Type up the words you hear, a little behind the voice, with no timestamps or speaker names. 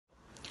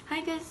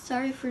Hi guys,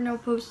 sorry for no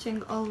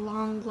posting a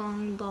long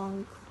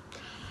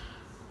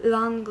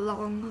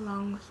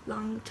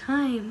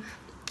time.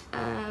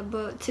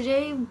 But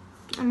today,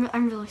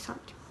 I'm really sorry.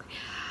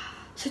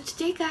 So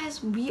today,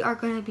 guys, we are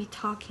gonna be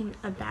talking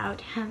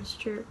about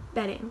hamster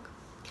bedding.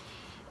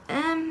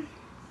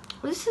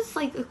 This is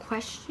like a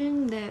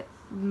question that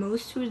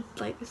most would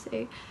like to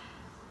say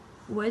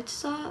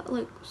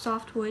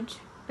soft wood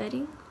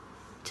bedding,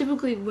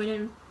 typically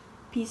wooden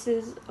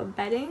pieces of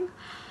bedding.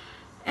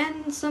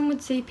 And some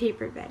would say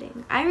paper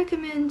bedding. I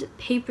recommend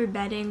paper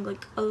bedding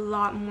like a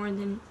lot more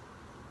than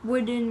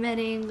wooden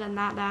bedding and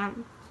that.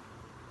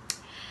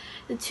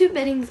 The two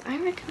beddings I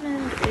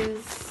recommend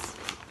is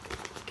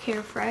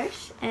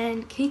Carefresh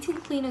and Clean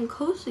Clean and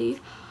Cozy.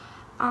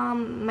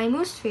 My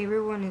most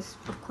favorite one is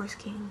of course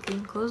Clean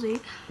Clean Cozy.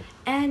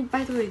 And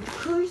by the way, the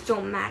colors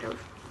don't matter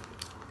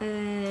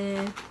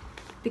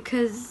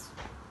because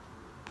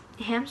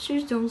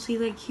hamsters don't see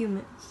like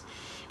humans,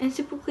 and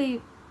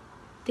typically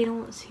they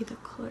don't see the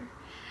color.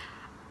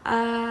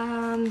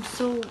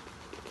 So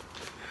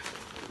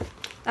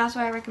that's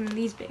why I recommend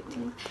these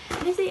beddings.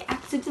 And if they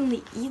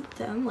accidentally eat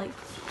them, like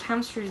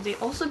hamsters, they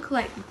also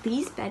collect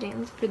these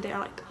beddings for their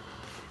like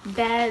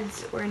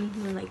beds or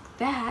anything like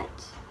that.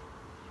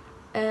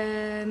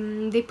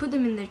 They put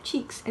them in their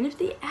cheeks, and if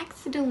they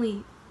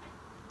accidentally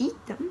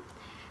eat them,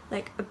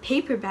 like a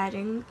paper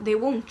bedding, they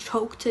won't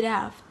choke to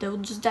death. They'll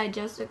just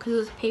digest it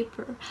because it's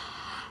paper.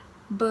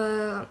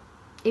 But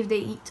if they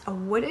eat a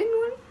wooden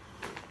one,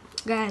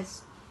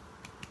 guys,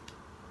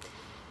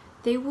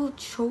 they will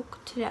choke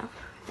to death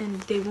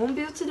and they won't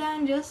be able to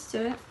digest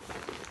it.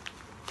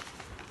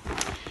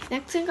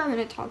 Next thing I'm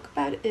going to talk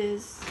about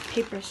is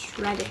paper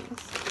shreddings.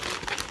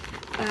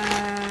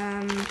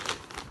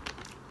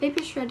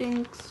 Paper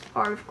shreddings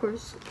are of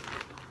course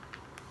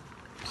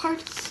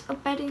parts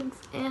of beddings,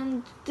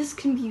 and this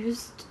can be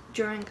used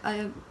during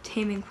a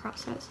taming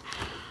process.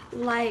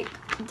 Like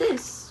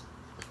this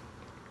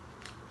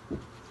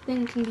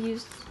thing can be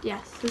used,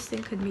 this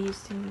thing could be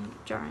used in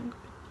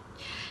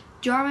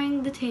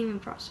during the taming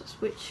process,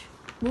 which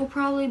will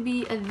probably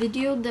be a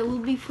video that will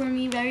be for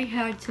me very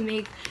hard to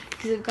make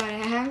because I've got a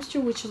hamster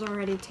which is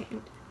already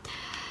tamed.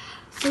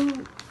 So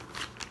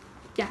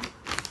yeah,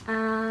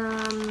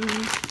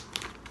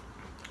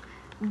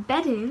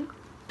 bedding,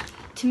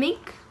 to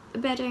make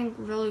bedding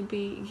really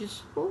be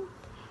useful,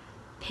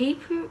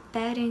 paper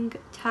bedding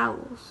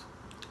towels.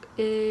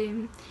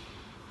 You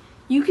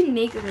can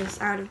make this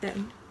out of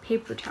them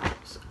paper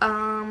towels.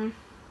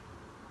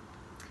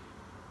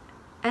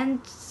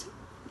 And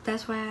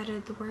that's why I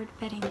added the word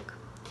bedding.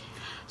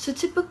 So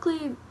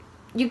typically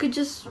you could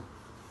just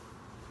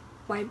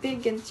wipe it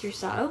against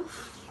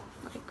yourself,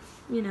 like,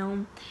 you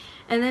know,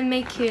 and then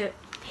make it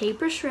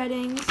paper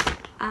shreddings,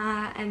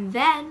 and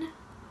then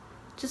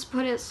just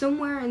put it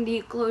somewhere in the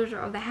enclosure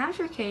of the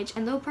hamster cage,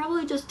 and they'll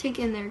probably just take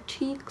it in their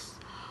cheeks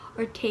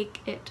or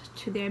take it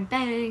to their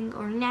bedding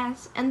or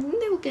nest, and then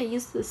they will get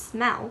used to the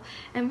smell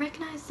and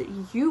recognize that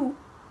you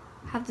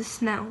have the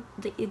smell,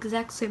 the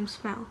exact same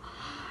smell,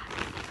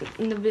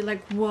 and they'll be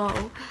like,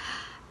 whoa.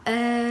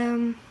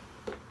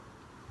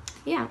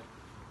 Yeah.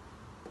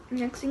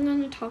 Next thing I'm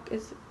going to talk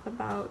is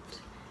about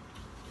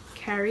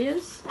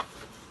carriers.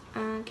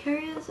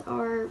 Carriers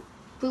are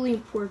really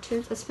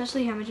important,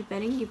 especially how much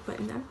bedding you put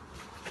in them.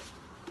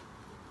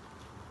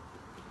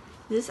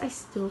 This I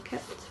still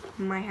kept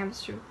my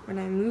hamster when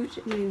I moved.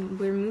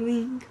 We're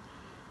moving.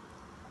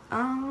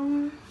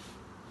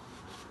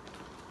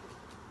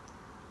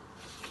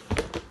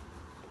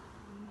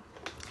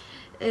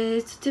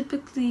 It's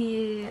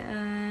typically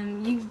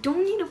you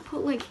don't need to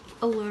put like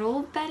a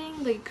little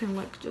bedding. Like, can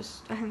like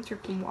just a hamster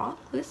can walk.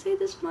 Let's say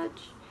this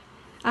much.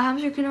 A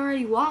hamster can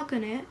already walk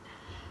on it.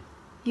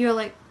 You're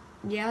like,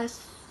 yeah,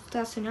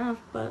 that's enough.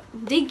 But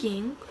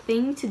digging, they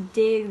need to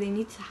dig. They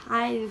need to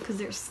hide because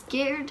they're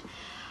scared.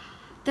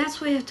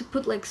 That's why you have to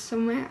put like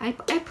somewhere. I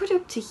put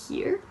up to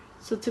here.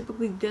 So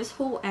typically this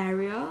whole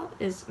area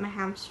is my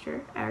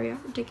hamster area,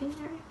 digging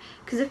area.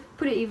 Because if I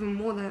put it even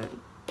more, the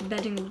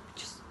bedding will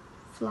just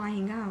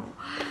flying out.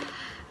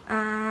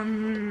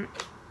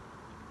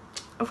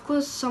 Of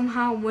course,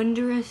 somehow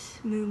wondrous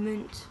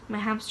movement, my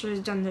hamster has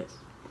done this.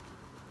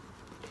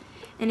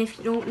 And if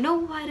you don't know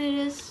what it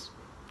is,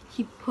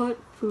 he put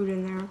food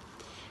in there.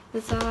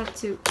 That's why I have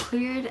to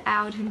clear it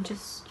out and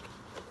just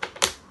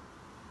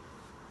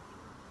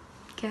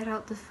get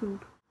out the food.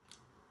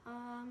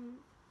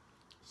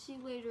 See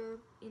you later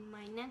in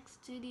my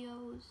next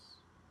videos.